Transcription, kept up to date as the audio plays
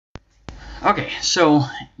Okay, so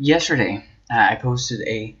yesterday I posted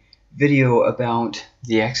a video about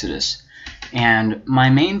the Exodus, and my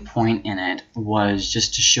main point in it was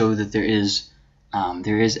just to show that there is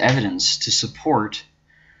evidence to support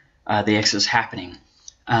the Exodus happening.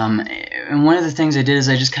 And one of the things I did is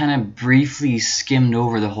I just kind of briefly skimmed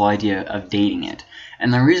over the whole idea of dating it.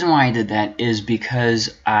 And the reason why I did that is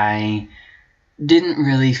because I didn't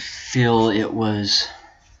really feel it was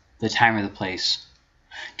the time or the place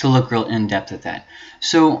to look real in-depth at that.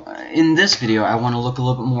 So in this video I want to look a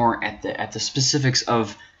little bit more at the specifics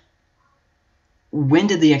of when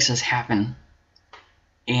did the Exodus happen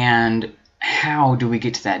and how do we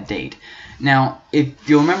get to that date. Now, if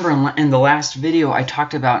you'll remember in the last video I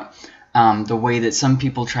talked about the way that some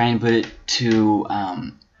people try and put it to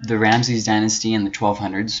the Ramses dynasty in the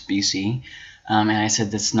 1200s BC, and I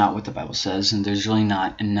said that's not what the Bible says, and there's really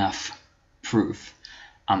not enough proof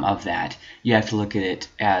of that. You have to look at it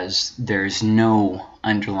as there's no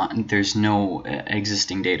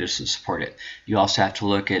existing data to support it. You also have to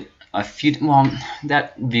look at a few. Well,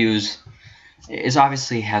 that views is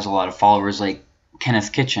obviously has a lot of followers, like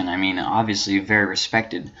Kenneth Kitchen. I mean, obviously a very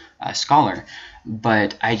respected scholar,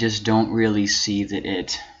 but I just don't really see that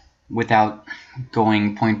it, without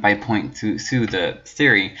going point by point through the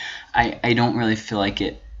theory, I don't really feel like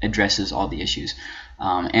it addresses all the issues.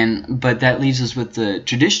 But that leaves us with the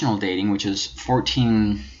traditional dating, which is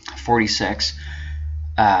 1446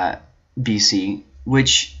 BC,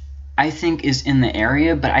 which I think is in the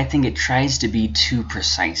area, but I think it tries to be too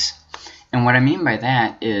precise. And what I mean by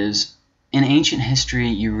that is, in ancient history,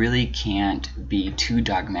 you really can't be too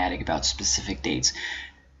dogmatic about specific dates.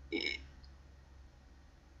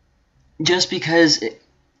 Just because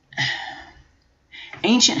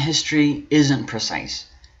ancient history isn't precise.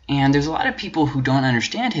 And there's a lot of people who don't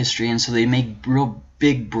understand history, and so they make real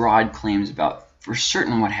big, broad claims about for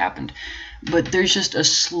certain what happened. But there's just a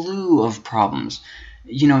slew of problems.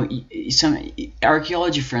 You know, some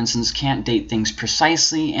archaeology, for instance, can't date things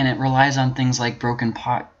precisely, and it relies on things like broken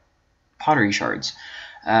pottery shards.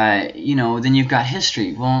 You know, then you've got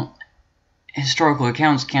history. Well, historical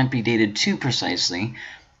accounts can't be dated too precisely,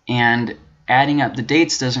 and adding up the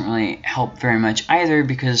dates doesn't really help very much either,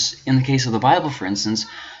 because in the case of the Bible, for instance,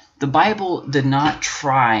 the Bible did not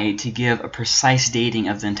try to give a precise dating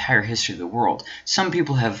of the entire history of the world. Some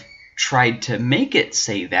people have tried to make it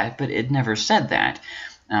say that, but it never said that.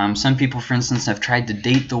 Some people, for instance, have tried to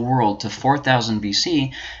date the world to 4000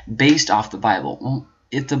 BC based off the Bible. Well,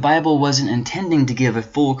 if the Bible wasn't intending to give a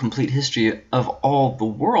full, complete history of all the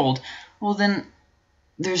world, well then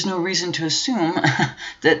there's no reason to assume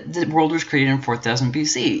that the world was created in 4000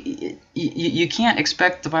 BC. You can't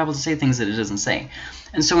expect the Bible to say things that it doesn't say.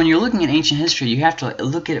 And so when you're looking at ancient history, you have to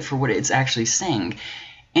look at it for what it's actually saying.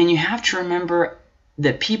 And you have to remember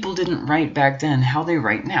that people didn't write back then how they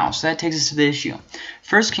write now. So that takes us to the issue.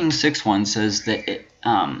 1 Kings 6:1 says that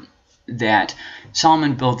that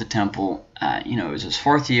Solomon built the temple. You know, it was his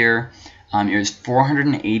 4th year. It was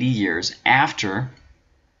 480 years after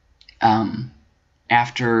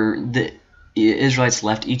the Israelites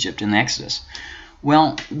left Egypt in the Exodus.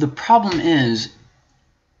 Well, the problem is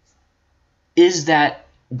that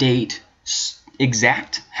date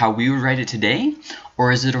exact how we would write it today,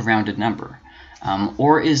 or is it a rounded number?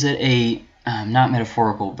 Or is it a, not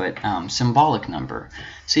metaphorical, but symbolic number?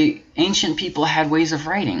 See, ancient people had ways of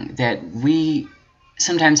writing that we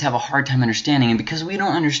sometimes have a hard time understanding, and because we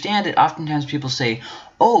don't understand it, oftentimes people say,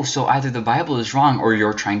 oh, so either the Bible is wrong or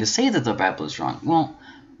you're trying to say that the Bible is wrong. Well,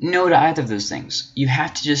 no to either of those things. You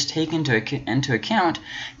have to just take into account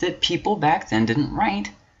that people back then didn't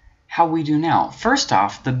write how we do now. First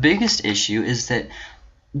off, the biggest issue is that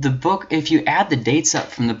the book, if you add the dates up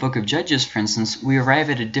from the book of Judges, for instance, we arrive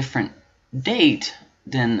at a different date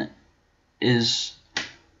than is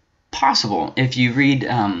possible. If you read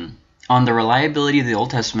on the reliability of the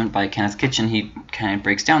Old Testament by Kenneth Kitchen, he kind of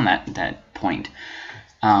breaks down that point.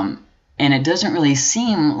 And it doesn't really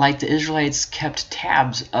seem like the Israelites kept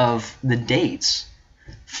tabs of the dates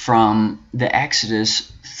from the Exodus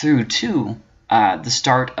through to the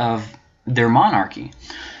start of their monarchy.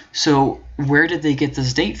 So where did they get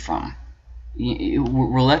this date from?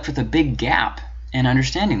 We're left with a big gap in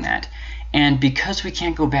understanding that. And because we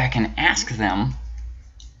can't go back and ask them,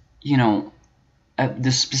 you know,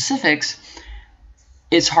 the specifics,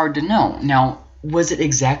 it's hard to know. Now, was it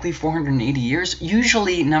exactly 480 years?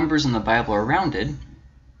 Usually numbers in the Bible are rounded,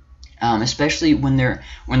 especially when they're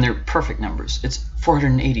perfect numbers. It's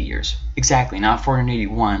 480 years. Exactly, not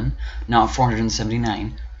 481, not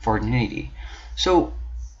 479, 480. So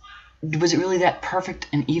was it really that perfect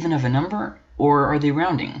and even of a number, or are they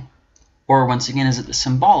rounding? Or once again, is it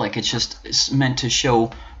symbolic? It's meant to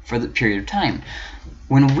show for the period of time.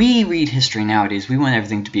 When we read history nowadays, we want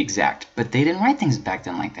everything to be exact, but they didn't write things back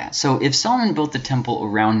then like that. So if Solomon built the temple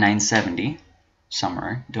around 970,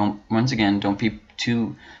 somewhere, once again, don't be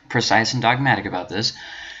too precise and dogmatic about this,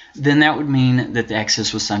 then that would mean that the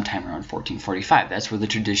Exodus was sometime around 1445. That's where the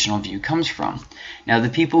traditional view comes from. Now, the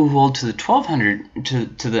people who hold to the 1200,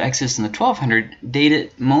 to the Exodus in the 1200, date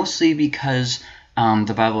it mostly because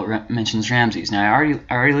the Bible mentions Ramses. Now, I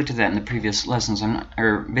already looked at that in the previous lessons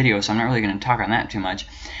or videos, so I'm not really going to talk on that too much.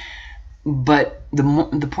 But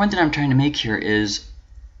the point that I'm trying to make here is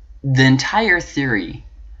the entire theory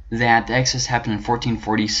that the Exodus happened in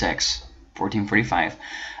 1446, 1445,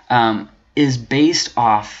 is based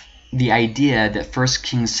off the idea that 1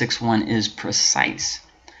 Kings 6:1 is precise.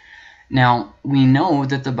 Now, we know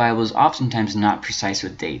that the Bible is oftentimes not precise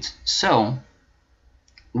with dates. So,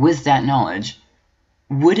 with that knowledge,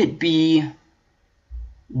 would it be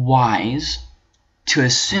wise to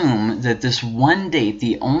assume that this one date,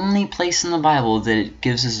 the only place in the Bible that it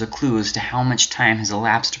gives us a clue as to how much time has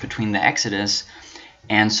elapsed between the Exodus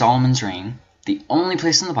and Solomon's reign, the only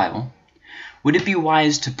place in the Bible, would it be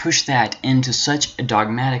wise to push that into such a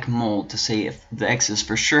dogmatic mold to say if the Exodus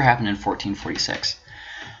for sure happened in 1446?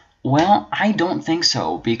 Well, I don't think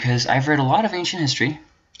so, because I've read a lot of ancient history,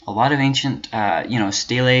 a lot of ancient,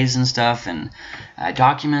 steles and stuff, and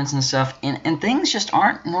documents and stuff, and things just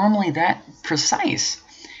aren't normally that precise.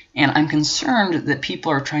 And I'm concerned that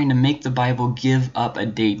people are trying to make the Bible give up a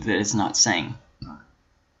date that it's not saying.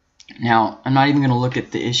 Now, I'm not even going to look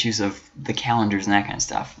at the issues of the calendars and that kind of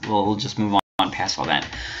stuff. We'll just move on past all that.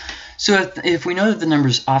 So if we know that the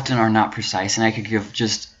numbers often are not precise, and I could give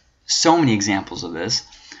just so many examples of this,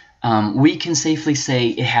 we can safely say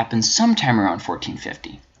it happened sometime around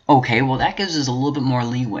 1450. Okay, well that gives us a little bit more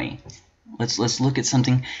leeway. Let's look at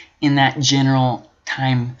something in that general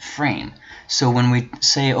time frame. So when we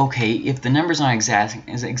say, okay, if the number's not exact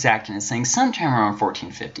and it's saying sometime around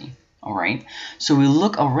 1450, all right, so we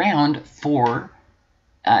look around for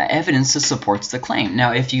evidence that supports the claim.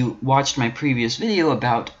 Now, if you watched my previous video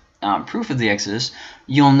about proof of the Exodus,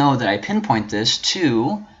 you'll know that I pinpoint this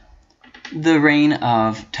to the reign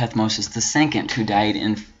of Thutmose II, who died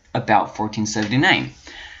in about 1479,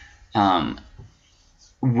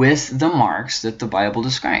 with the marks that the Bible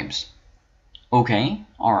describes. Okay,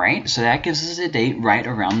 all right, so that gives us a date right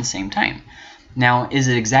around the same time. Now, is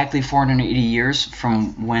it exactly 480 years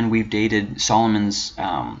from when we've dated Solomon's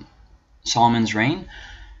reign?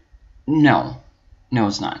 No,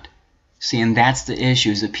 it's not. See, and that's the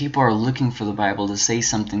issue, is that people are looking for the Bible to say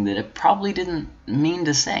something that it probably didn't mean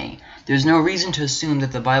to say. There's no reason to assume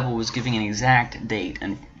that the Bible was giving an exact date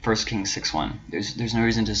in 1 Kings 6:1. There's no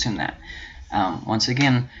reason to assume that. Once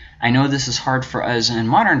again, I know this is hard for us in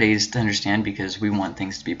modern days to understand because we want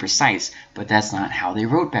things to be precise, but that's not how they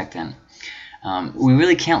wrote back then. We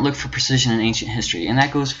really can't look for precision in ancient history, and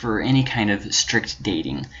that goes for any kind of strict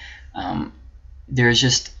dating. There's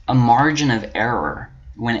just a margin of error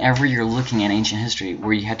whenever you're looking at ancient history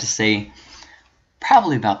where you have to say,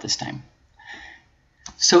 probably about this time.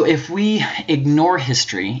 So if we ignore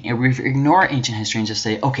history, and we ignore ancient history and just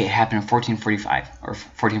say, okay, it happened in 1445 or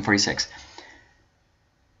 1446,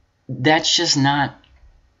 that's just not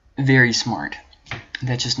very smart.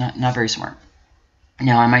 That's just not very smart.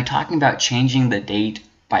 Now, am I talking about changing the date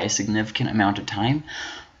by a significant amount of time?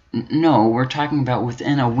 No, we're talking about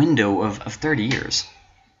within a window of 30 years.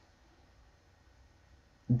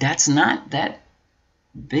 That's not that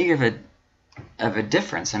big of a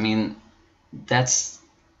difference. I mean, that's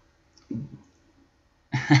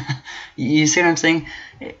you see what I'm saying?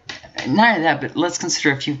 Not only that, but let's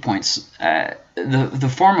consider a few points.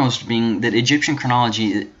 The foremost being that Egyptian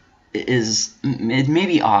chronology it may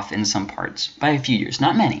be off in some parts by a few years,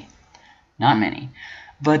 not many,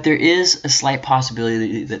 but there is a slight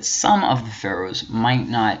possibility that some of the pharaohs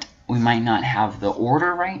we might not have the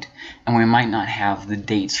order right, and we might not have the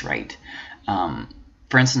dates right.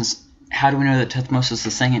 For instance, how do we know that Thutmose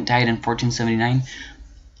II died in 1479?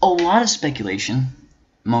 A lot of speculation,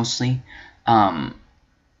 mostly. Yeah,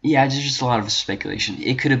 there's just a lot of speculation.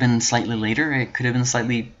 It could have been slightly later. It could have been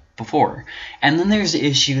slightly before. And then there's the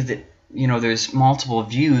issue that, there's multiple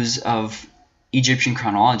views of Egyptian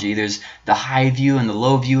chronology. There's the high view and the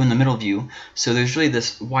low view and the middle view. So there's really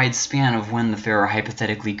this wide span of when the pharaoh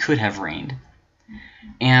hypothetically could have reigned.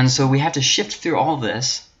 And so we have to shift through all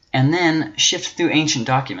this, and then shift through ancient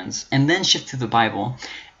documents, and then shift through the Bible.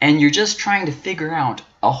 And you're just trying to figure out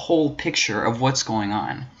a whole picture of what's going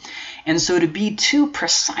on. And so to be too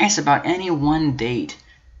precise about any one date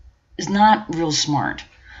is not real smart.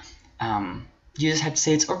 you just have to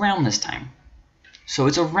say it's around this time. So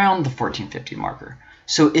it's around the 1450 marker.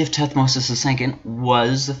 So if Thutmose II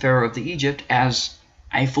was the pharaoh of the Egypt, as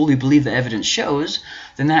I fully believe the evidence shows,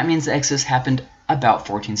 then that means the Exodus happened about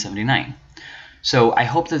 1479. So I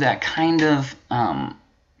hope that that kind of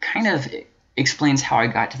explains how I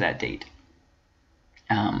got to that date.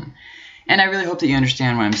 And I really hope that you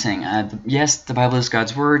understand what I'm saying. Yes, the Bible is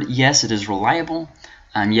God's word. Yes, it is reliable.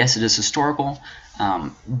 Yes, it is historical.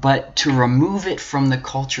 But to remove it from the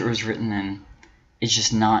culture it was written in is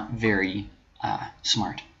just not very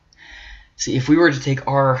smart. See, if we were to take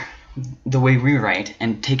the way we write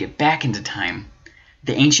and take it back into time,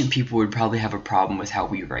 the ancient people would probably have a problem with how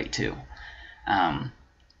we write too.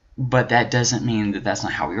 But that doesn't mean that that's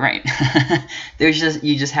not how we write. You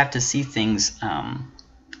just have to see things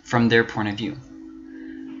from their point of view.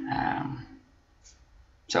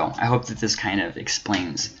 So I hope that this kind of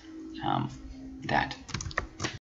explains that.